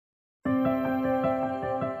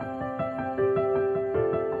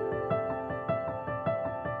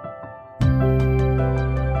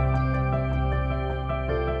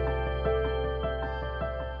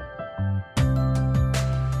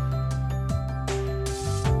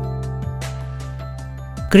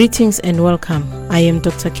Greetings and welcome. I am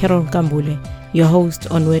Dr. Carol Kambule, your host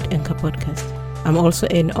on Word Anchor Podcast. I'm also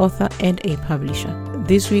an author and a publisher.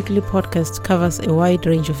 This weekly podcast covers a wide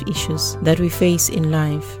range of issues that we face in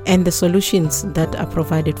life and the solutions that are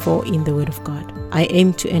provided for in the Word of God. I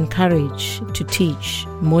aim to encourage, to teach,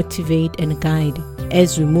 motivate, and guide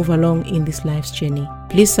as we move along in this life's journey.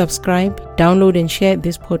 Please subscribe, download, and share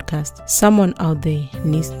this podcast. Someone out there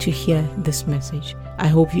needs to hear this message. I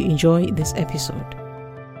hope you enjoy this episode.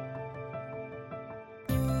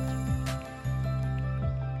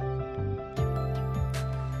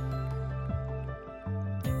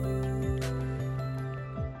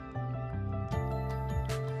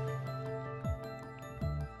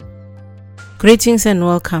 Greetings and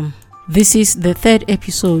welcome. This is the third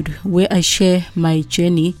episode where I share my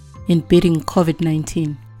journey in beating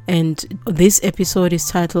COVID-19. And this episode is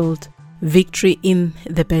titled Victory in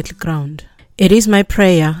the Battleground. It is my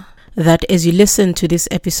prayer that as you listen to this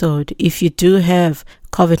episode, if you do have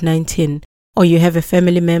COVID-19 or you have a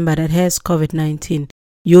family member that has COVID-19,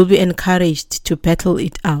 you'll be encouraged to battle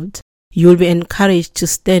it out. You'll be encouraged to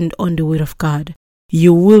stand on the Word of God.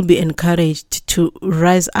 You will be encouraged to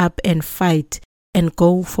rise up and fight and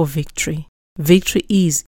go for victory. Victory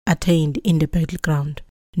is attained in the battleground.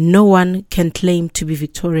 No one can claim to be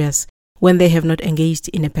victorious when they have not engaged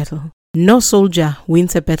in a battle. No soldier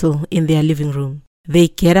wins a battle in their living room. They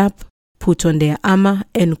get up, put on their armor,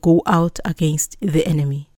 and go out against the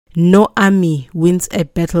enemy. No army wins a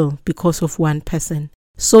battle because of one person.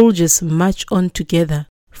 Soldiers march on together,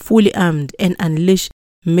 fully armed, and unleash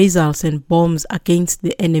missiles and bombs against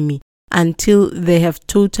the enemy until they have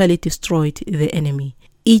totally destroyed the enemy.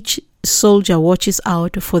 Each soldier watches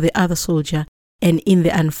out for the other soldier, and in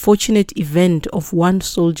the unfortunate event of one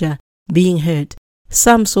soldier being hurt,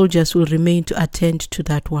 some soldiers will remain to attend to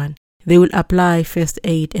that one. They will apply first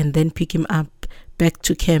aid and then pick him up back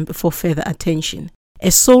to camp for further attention.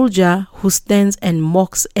 A soldier who stands and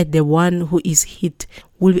mocks at the one who is hit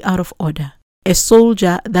will be out of order. A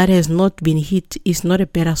soldier that has not been hit is not a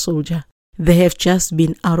better soldier. They have just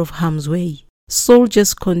been out of harm's way.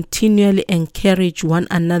 Soldiers continually encourage one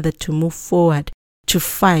another to move forward, to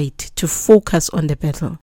fight, to focus on the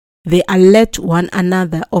battle. They alert one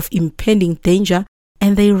another of impending danger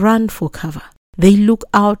and they run for cover. They look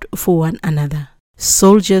out for one another.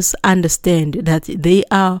 Soldiers understand that they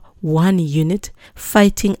are one unit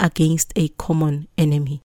fighting against a common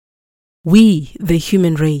enemy. We, the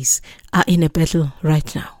human race, are in a battle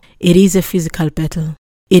right now. It is a physical battle.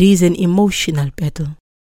 It is an emotional battle.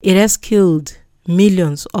 It has killed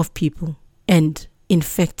millions of people and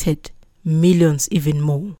infected millions even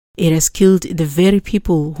more. It has killed the very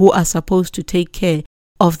people who are supposed to take care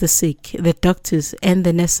of the sick, the doctors and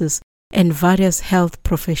the nurses and various health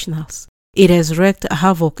professionals. It has wreaked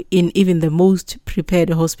havoc in even the most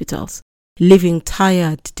prepared hospitals, leaving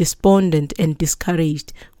tired, despondent and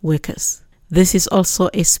discouraged workers. This is also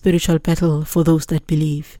a spiritual battle for those that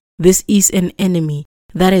believe. This is an enemy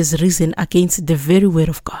that has risen against the very word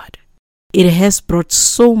of God. It has brought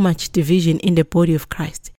so much division in the body of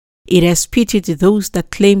Christ. It has pitted those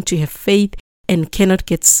that claim to have faith and cannot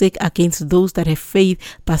get sick against those that have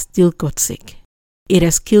faith but still got sick. It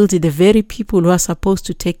has killed the very people who are supposed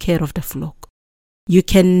to take care of the flock. You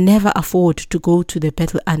can never afford to go to the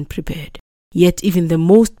battle unprepared. Yet even the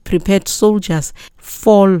most prepared soldiers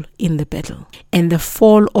fall in the battle. And the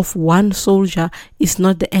fall of one soldier is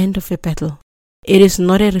not the end of a battle. It is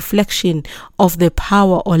not a reflection of the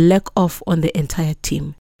power or lack of on the entire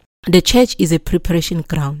team. The church is a preparation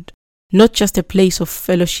ground, not just a place of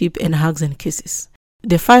fellowship and hugs and kisses.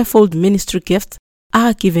 The fivefold ministry gifts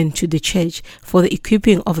are given to the church for the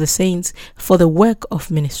equipping of the saints for the work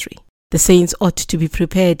of ministry. The saints ought to be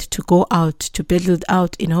prepared to go out, to battle it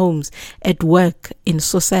out in homes, at work, in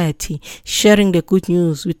society, sharing the good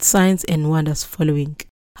news with signs and wonders following.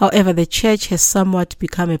 However, the church has somewhat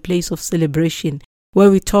become a place of celebration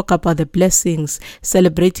where we talk about the blessings,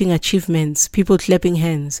 celebrating achievements, people clapping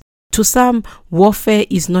hands. To some, warfare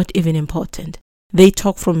is not even important. They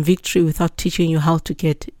talk from victory without teaching you how to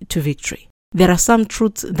get to victory. There are some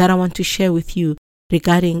truths that I want to share with you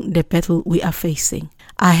regarding the battle we are facing.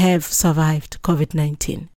 I have survived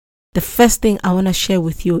COVID-19. The first thing I want to share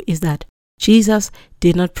with you is that Jesus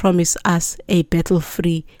did not promise us a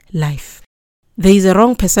battle-free life. There is a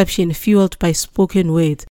wrong perception fueled by spoken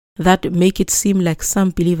words that make it seem like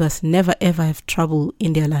some believers never ever have trouble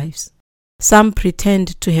in their lives. Some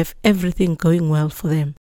pretend to have everything going well for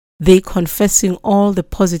them. They confessing all the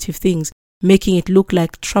positive things, making it look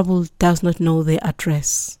like trouble does not know their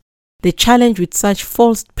address. The challenge with such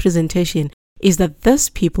false presentation is that these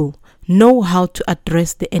people know how to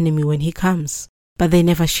address the enemy when he comes, but they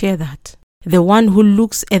never share that. The one who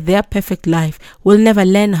looks at their perfect life will never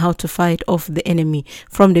learn how to fight off the enemy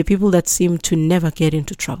from the people that seem to never get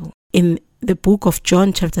into trouble. In the book of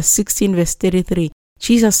John chapter 16 verse 33,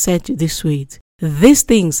 Jesus said these words, "These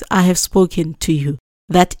things I have spoken to you,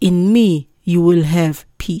 that in me you will have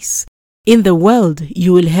peace. In the world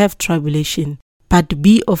you will have tribulation, but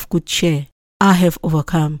be of good cheer. I have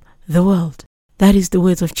overcome the world." That is the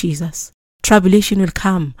words of Jesus. Tribulation will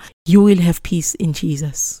come. You will have peace in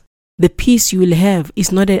Jesus. The peace you will have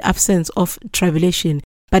is not an absence of tribulation,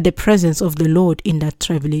 but the presence of the Lord in that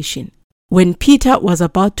tribulation. When Peter was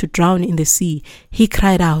about to drown in the sea, he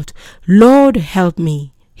cried out, "Lord, help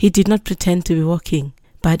me." He did not pretend to be walking,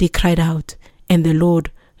 but he cried out, and the Lord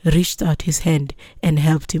reached out his hand and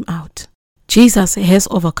helped him out. Jesus has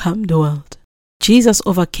overcome the world. Jesus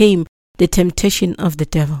overcame the temptation of the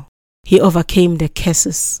devil. He overcame the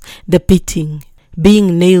curses, the beating,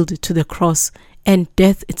 being nailed to the cross, and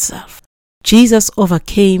death itself. Jesus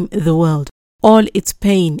overcame the world, all its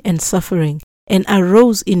pain and suffering, and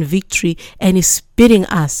arose in victory, and is bidding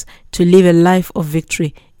us to live a life of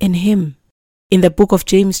victory in Him. In the book of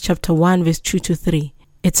James chapter 1 verse 2-3,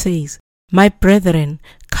 it says, "My brethren,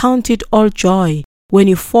 count it all joy when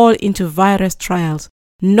you fall into various trials,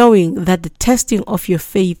 knowing that the testing of your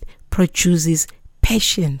faith produces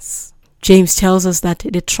patience." James tells us that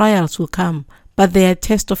the trials will come, but they are a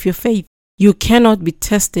test of your faith. You cannot be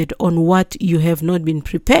tested on what you have not been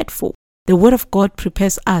prepared for. The Word of God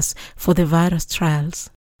prepares us for the various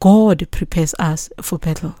trials. God prepares us for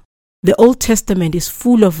battle. The Old Testament is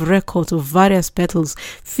full of records of various battles,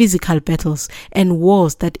 physical battles, and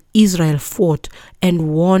wars that Israel fought and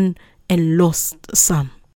won and lost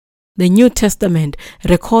some. The New Testament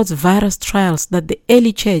records various trials that the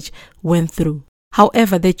early church went through.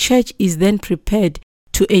 However, the church is then prepared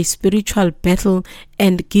to a spiritual battle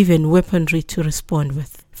and given weaponry to respond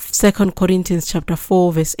with. 2 Corinthians chapter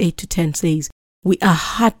 4 verse 8-10 says, "We are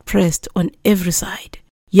hard-pressed on every side,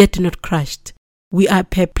 yet not crushed. We are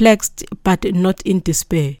perplexed, but not in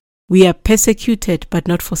despair. We are persecuted, but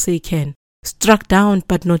not forsaken. Struck down,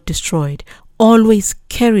 but not destroyed. Always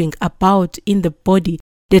carrying about in the body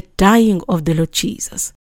the dying of the Lord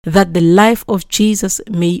Jesus, that the life of Jesus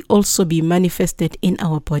may also be manifested in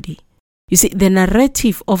our body." You see, the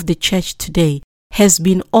narrative of the church today has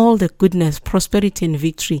been all the goodness, prosperity, and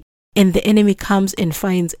victory, and the enemy comes and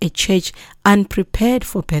finds a church unprepared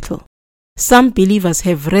for battle. Some believers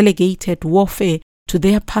have relegated warfare to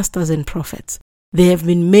their pastors and prophets. They have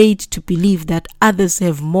been made to believe that others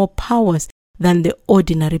have more powers than the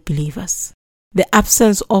ordinary believers. The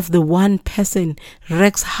absence of the one person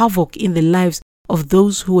wreaks havoc in the lives of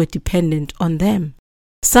those who were dependent on them.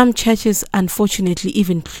 Some churches unfortunately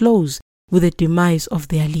even close with the demise of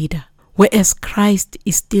their leader, whereas Christ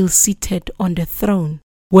is still seated on the throne,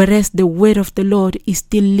 whereas the word of the Lord is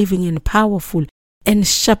still living and powerful and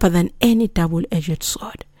sharper than any double-edged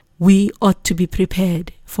sword. We ought to be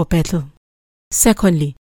prepared for battle.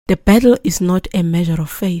 Secondly, the battle is not a measure of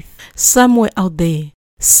faith. Somewhere out there,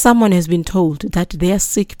 someone has been told that they are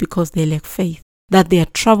sick because they lack faith, that their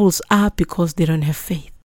troubles are because they don't have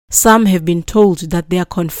faith. Some have been told that their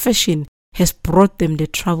confession has brought them the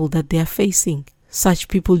trouble that they are facing. Such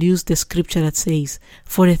people use the scripture that says,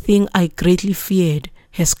 "For a thing I greatly feared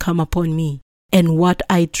has come upon me, and what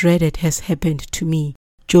I dreaded has happened to me."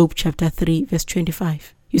 Job chapter 3 verse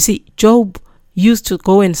 25. You see, Job used to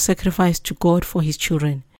go and sacrifice to God for his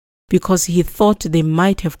children because he thought they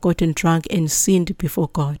might have gotten drunk and sinned before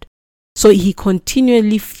God. So he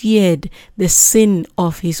continually feared the sin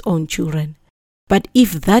of his own children. But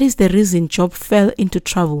if that is the reason Job fell into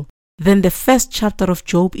trouble, then the first chapter of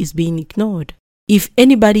Job is being ignored. If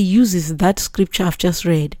anybody uses that scripture I've just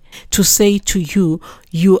read to say to you,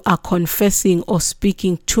 you are confessing or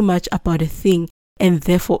speaking too much about a thing and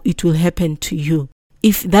therefore it will happen to you,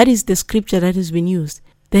 if that is the scripture that has been used,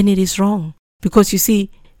 then it is wrong. Because you see,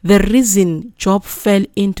 the reason Job fell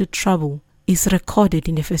into trouble is recorded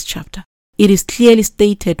in the first chapter. It is clearly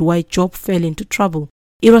stated why Job fell into trouble.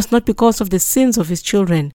 It was not because of the sins of his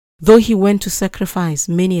children, though he went to sacrifice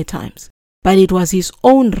many a times, but it was his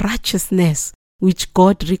own righteousness which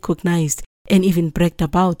God recognized and even bragged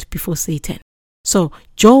about before Satan. So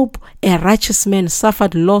Job, a righteous man,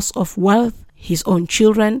 suffered loss of wealth, his own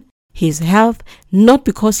children, his health, not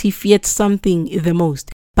because he feared something the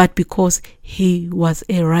most, but because he was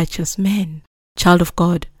a righteous man. Child of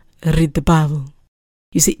God, read the Bible.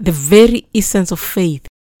 You see, the very essence of faith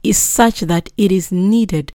is such that it is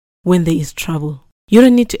needed when there is trouble. You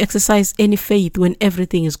don't need to exercise any faith when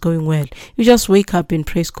everything is going well. You just wake up and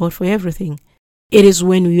praise God for everything. It is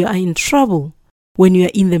when we are in trouble when you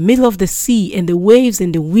are in the middle of the sea and the waves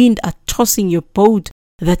and the wind are tossing your boat,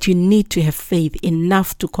 that you need to have faith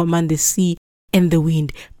enough to command the sea and the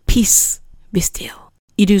wind. Peace, be still.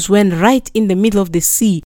 It is when right in the middle of the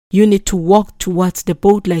sea, you need to walk towards the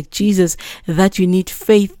boat like Jesus, that you need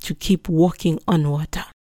faith to keep walking on water.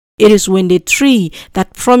 It is when the tree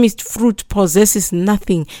that promised fruit possesses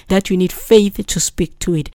nothing, that you need faith to speak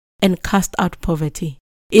to it and cast out poverty.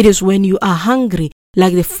 It is when you are hungry,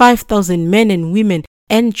 like the 5,000 men and women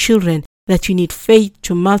and children, that you need faith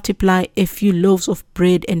to multiply a few loaves of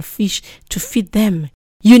bread and fish to feed them.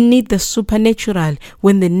 You need the supernatural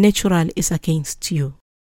when the natural is against you.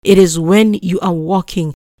 It is when you are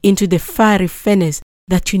walking into the fiery furnace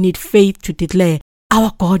that you need faith to declare,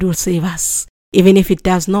 our God will save us. Even if it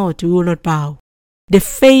does not, we will not bow. The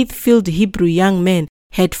faith-filled Hebrew young man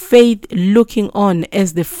had faith looking on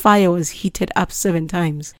as the fire was heated up 7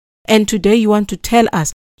 times. And today you want to tell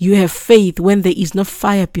us you have faith when there is no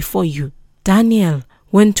fire before you. Daniel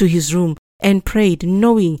went to his room and prayed,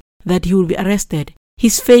 knowing that he would be arrested.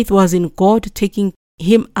 His faith was in God taking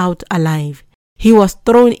him out alive. He was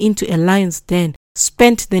thrown into a lion's den,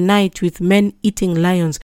 spent the night with men eating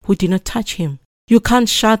lions who did not touch him. You can't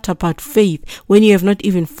shout about faith when you have not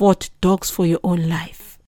even fought dogs for your own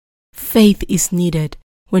life. Faith is needed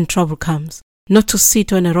when trouble comes, not to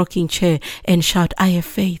sit on a rocking chair and shout, I have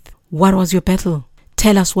faith. What was your battle?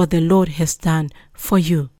 Tell us what the Lord has done for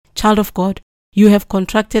you. Child of God, you have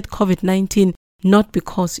contracted COVID-19 not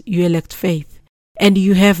because you lacked faith. And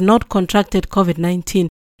you have not contracted COVID-19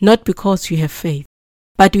 not because you have faith.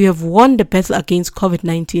 But you have won the battle against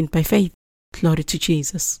COVID-19 by faith. Glory to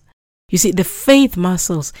Jesus. You see, the faith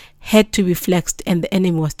muscles had to be flexed and the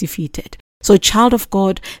enemy was defeated. So, child of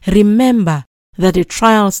God, remember that the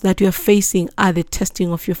trials that you are facing are the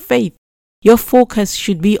testing of your faith. Your focus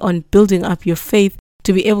should be on building up your faith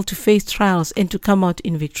to be able to face trials and to come out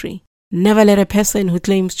in victory. Never let a person who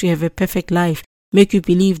claims to have a perfect life make you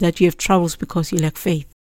believe that you have troubles because you lack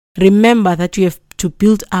faith. Remember that you have to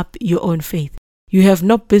build up your own faith. You have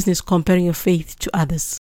no business comparing your faith to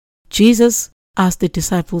others. Jesus asked the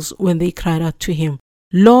disciples when they cried out to him,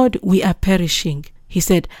 Lord, we are perishing. He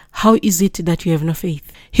said, how is it that you have no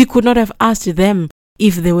faith? He could not have asked them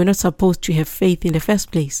if they were not supposed to have faith in the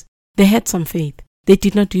first place. They had some faith. They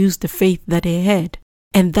did not use the faith that they had.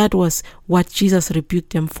 And that was what Jesus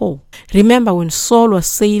rebuked them for. Remember when Saul was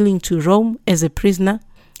sailing to Rome as a prisoner,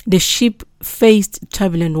 the ship faced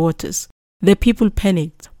turbulent waters. The people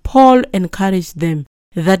panicked. Paul encouraged them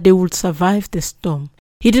that they would survive the storm.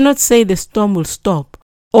 He did not say the storm will stop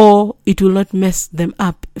or it will not mess them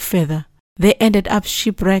up further. They ended up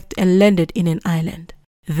shipwrecked and landed in an island.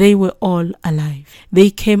 They were all alive. They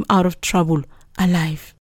came out of trouble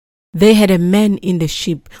alive. They had a man in the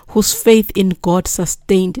ship whose faith in God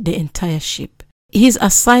sustained the entire ship. His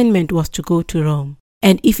assignment was to go to Rome.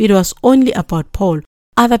 And if it was only about Paul,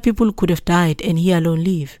 other people could have died and he alone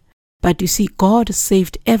live. But you see, God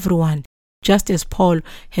saved everyone, just as Paul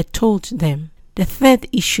had told them. The third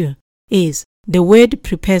issue is the word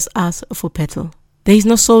prepares us for battle. There is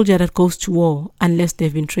no soldier that goes to war unless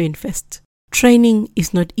they've been trained first. Training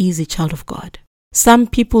is not easy, child of God. Some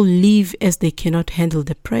people leave as they cannot handle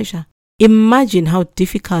the pressure. Imagine how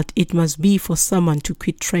difficult it must be for someone to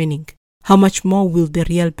quit training. How much more will the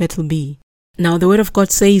real battle be? Now the word of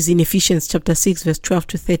God says in Ephesians chapter 6 verse 12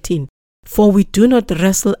 to 13, For we do not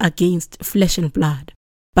wrestle against flesh and blood,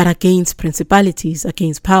 but against principalities,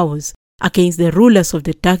 against powers, against the rulers of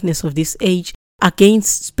the darkness of this age,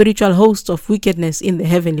 against spiritual hosts of wickedness in the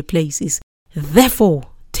heavenly places. Therefore,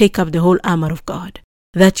 take up the whole armor of God,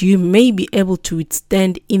 that you may be able to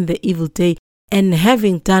withstand in the evil day, and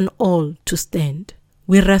having done all, to stand.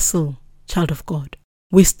 We wrestle, child of God.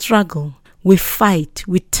 We struggle, we fight,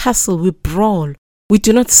 we tussle, we brawl. We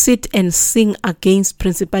do not sit and sing against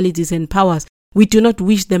principalities and powers. We do not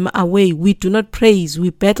wish them away. We do not praise. We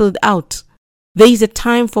battle it out. There is a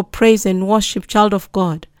time for praise and worship, child of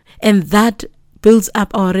God, and that builds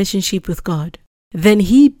up our relationship with God. Then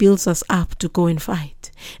He builds us up to go and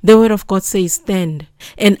fight. The word of God says, stand.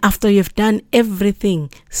 And after you have done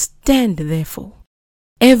everything, stand therefore.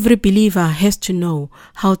 Every believer has to know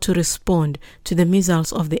how to respond to the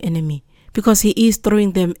missiles of the enemy, because he is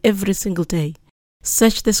throwing them every single day.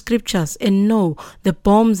 Search the scriptures and know the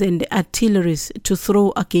bombs and the artilleries to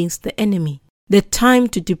throw against the enemy. The time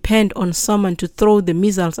to depend on someone to throw the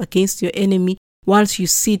missiles against your enemy whilst you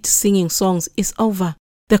sit singing songs is over.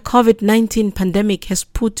 The COVID-19 pandemic has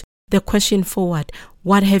put the question forward.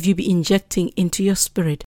 What have you been injecting into your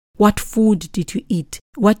spirit? What food did you eat?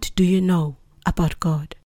 What do you know about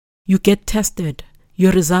God? You get tested.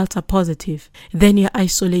 Your results are positive. Then you're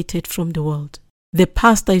isolated from the world. The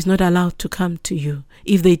pastor is not allowed to come to you.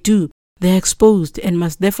 If they do, they are exposed and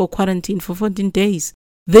must therefore quarantine for 14 days.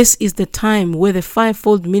 This is the time where the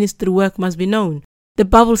fivefold ministry work must be known. The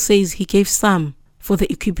Bible says he gave some for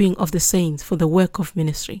the equipping of the saints, for the work of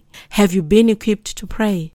ministry. Have you been equipped to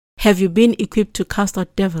pray? Have you been equipped to cast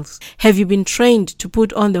out devils? Have you been trained to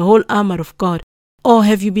put on the whole armor of God? Or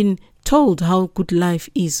have you been told how good life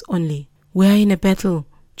is only? We are in a battle,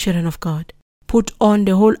 children of God. Put on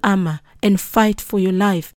the whole armor and fight for your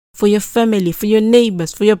life, for your family, for your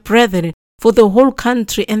neighbors, for your brethren, for the whole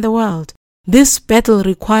country and the world. This battle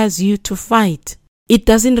requires you to fight. It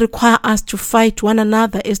doesn't require us to fight one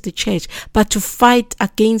another as the church, but to fight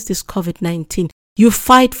against this COVID-19. You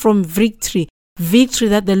fight from victory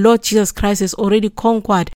that the Lord Jesus Christ has already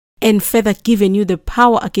conquered and further given you the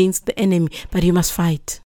power against the enemy, but you must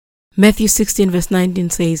fight. Matthew 16 verse 19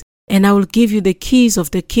 says, "And I will give you the keys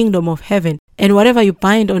of the kingdom of heaven, and whatever you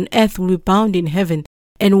bind on earth will be bound in heaven,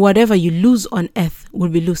 and whatever you loose on earth will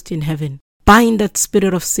be loosed in heaven." Bind that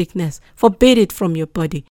spirit of sickness. Forbid it from your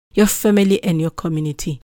body, your family, and your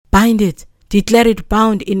community. Bind it. Declare it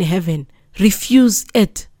bound in heaven. Refuse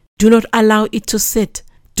it. Do not allow it to sit.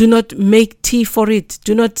 Do not make tea for it.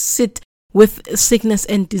 Do not sit with sickness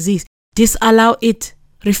and disease. Disallow it.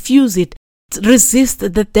 Refuse it. Resist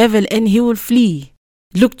the devil and he will flee.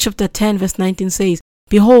 Luke chapter 10 verse 19 says,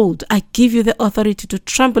 "Behold, I give you the authority to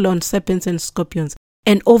trample on serpents and scorpions,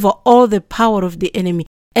 and over all the power of the enemy,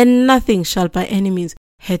 and nothing shall by any means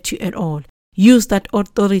hurt you at all." Use that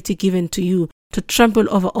authority given to you to trample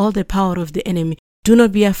over all the power of the enemy. Do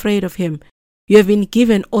not be afraid of him. You have been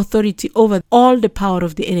given authority over all the power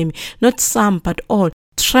of the enemy, not some but all.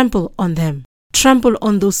 Trample on them. Trample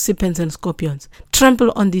on those serpents and scorpions.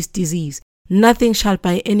 Trample on this disease. Nothing shall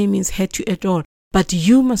by any means hurt you at all, but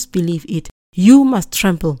you must believe it. You must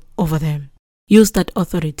trample over them. Use that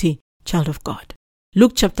authority, child of God.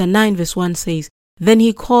 Luke chapter 9 verse 1 says, "Then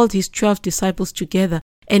he called his 12 disciples together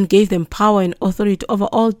and gave them power and authority over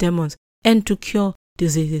all demons and to cure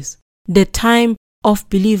diseases." The time of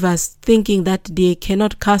believers thinking that they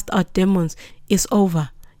cannot cast out demons is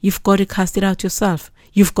over. You've got to cast it out yourself.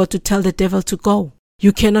 You've got to tell the devil to go.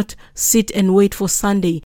 You cannot sit and wait for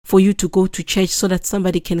Sunday for you to go to church so that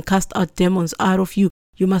somebody can cast out demons out of you.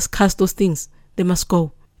 You must cast those things. They must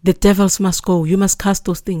go. The devils must go. You must cast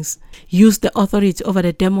those things. Use the authority over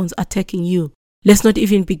the demons attacking you. Let's not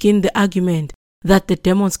even begin the argument that the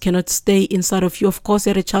demons cannot stay inside of you. Of course,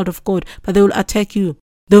 you're a child of God, but they will attack you.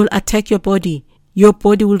 They will attack your body. Your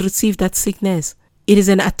body will receive that sickness. It is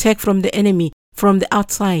an attack from the enemy, from the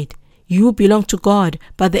outside. You belong to God,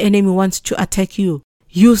 but the enemy wants to attack you.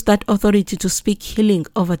 Use that authority to speak healing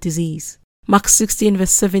over disease. Mark 16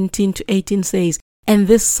 verse 17 to 18 says, "And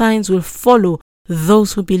these signs will follow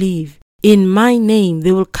those who believe. In my name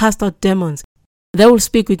they will cast out demons. They will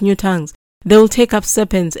speak with new tongues. They will take up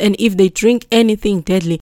serpents, and if they drink anything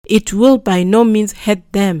deadly, it will by no means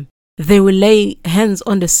hurt them. They will lay hands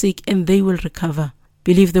on the sick and they will recover."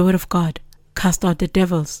 Believe the word of God. Cast out the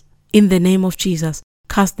devils. In the name of Jesus,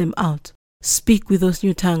 cast them out. Speak with those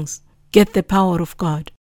new tongues. Get the power of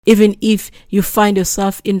God. Even if you find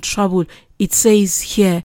yourself in trouble, it says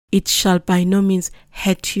here, it shall by no means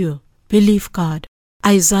hurt you. Believe God.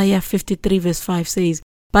 Isaiah 53 verse 5 says,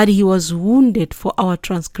 "But he was wounded for our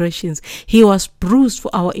transgressions. He was bruised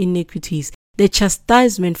for our iniquities. The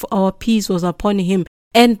chastisement for our peace was upon him,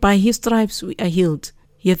 and by his stripes we are healed."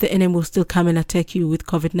 Yet the enemy will still come and attack you with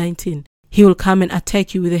COVID-19. He will come and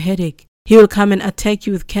attack you with a headache. He will come and attack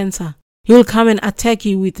you with cancer. He will come and attack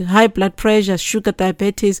you with high blood pressure, sugar,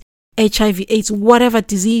 diabetes, HIV, AIDS, whatever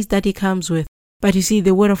disease that he comes with. But you see,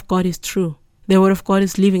 the word of God is true. The word of God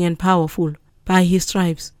is living and powerful. By his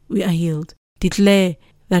stripes we are healed. Declare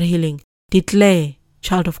that healing. Declare,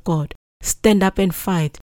 child of God. Stand up and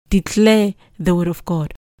fight. Declare the word of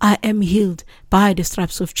God. I am healed by the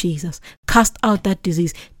stripes of Jesus. Cast out that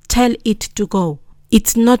disease. Tell it to go.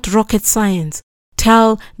 It's not rocket science.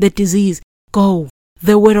 Tell the disease, go.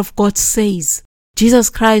 The word of God says. Jesus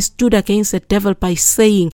Christ stood against the devil by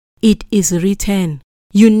saying, "It is written."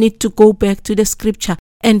 You need to go back to the scripture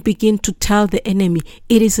and begin to tell the enemy,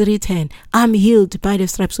 "It is written. I'm healed by the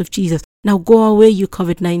stripes of Jesus. Now go away, you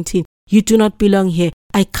COVID-19. You do not belong here.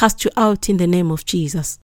 I cast you out in the name of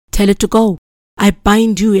Jesus." Tell it to go. I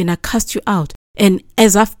bind you and I cast you out. And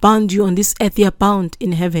as I've bound you on this earth, you are bound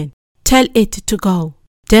in heaven. Tell it to go.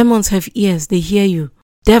 Demons have ears, they hear you.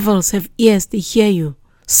 Devils have ears, they hear you.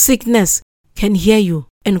 Sickness can hear you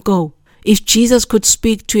and go. If Jesus could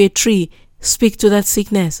speak to a tree, speak to that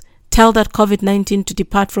sickness. Tell that COVID-19 to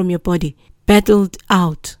depart from your body. Battle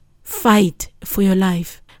out. Fight for your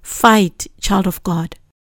life. Fight, child of God.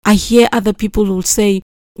 I hear other people who will say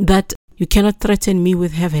that you cannot threaten me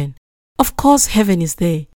with heaven. Of course heaven is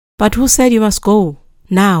there. But who said you must go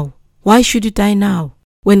now? Why should you die now?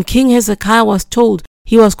 When King Hezekiah was told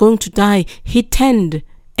he was going to die, he turned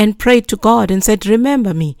and prayed to God and said,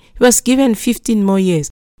 remember me. He was given 15 more years.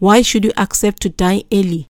 Why should you accept to die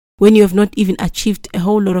early when you have not even achieved a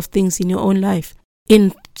whole lot of things in your own life?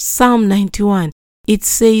 In Psalm 91, it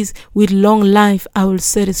says, with long life I will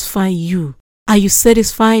satisfy you. Are you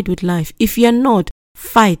satisfied with life? If you are not,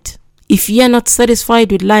 fight. If you are not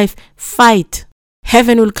satisfied with life, fight.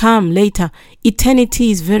 Heaven will come later.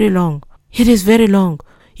 Eternity is very long. It is very long.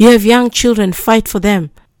 You have young children, fight for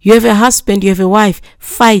them. You have a husband, you have a wife,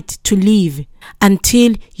 fight to live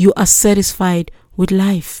until you are satisfied with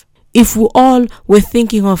life. If we all were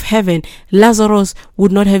thinking of heaven, Lazarus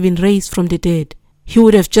would not have been raised from the dead. He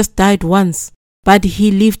would have just died once, but he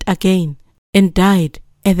lived again and died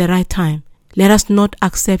at the right time. Let us not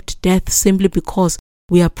accept death simply because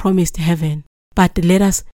we are promised heaven, but let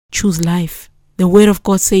us choose life. The word of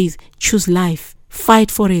God says, choose life. Fight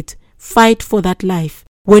for it. Fight for that life.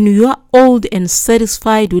 When you are old and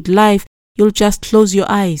satisfied with life, you'll just close your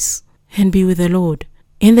eyes and be with the Lord.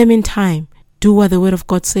 In the meantime, do what the word of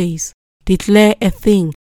God says. Declare a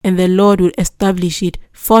thing and the Lord will establish it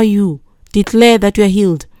for you. Declare that you are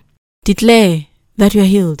healed. Declare that you are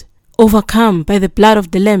healed. Overcome by the blood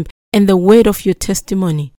of the Lamb and the word of your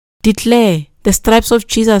testimony. Declare the stripes of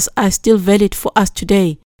Jesus are still valid for us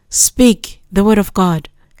today. Speak the word of God.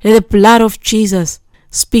 Let the blood of Jesus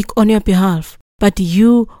speak on your behalf. But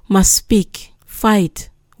you must speak. Fight.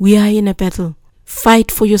 We are in a battle.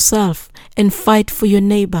 Fight for yourself and fight for your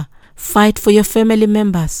neighbor. Fight for your family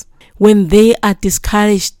members. When they are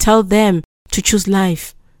discouraged, tell them to choose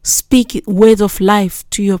life. Speak words of life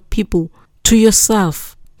to your people, to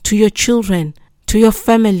yourself, to your children, to your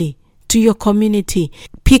family, to your community.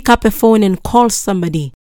 Pick up a phone and call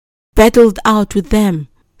somebody. Battle out with them.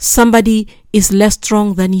 Somebody is less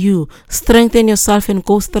strong than you. Strengthen yourself and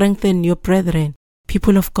go strengthen your brethren.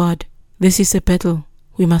 People of God, this is a battle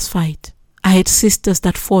we must fight. I had sisters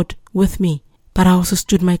that fought with me, but I also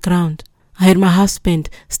stood my ground. I had my husband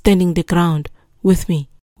standing the ground with me.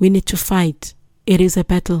 We need to fight. It is a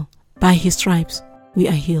battle. By his stripes, we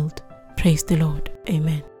are healed. Praise the Lord.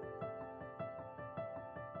 Amen.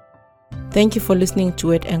 Thank you for listening to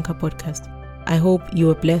Word Anchor Podcast. I hope you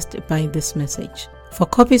were blessed by this message. For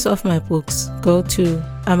copies of my books, go to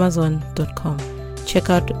Amazon.com. Check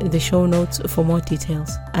out the show notes for more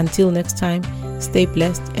details. Until next time, stay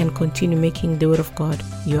blessed and continue making the Word of God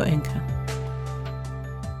your anchor.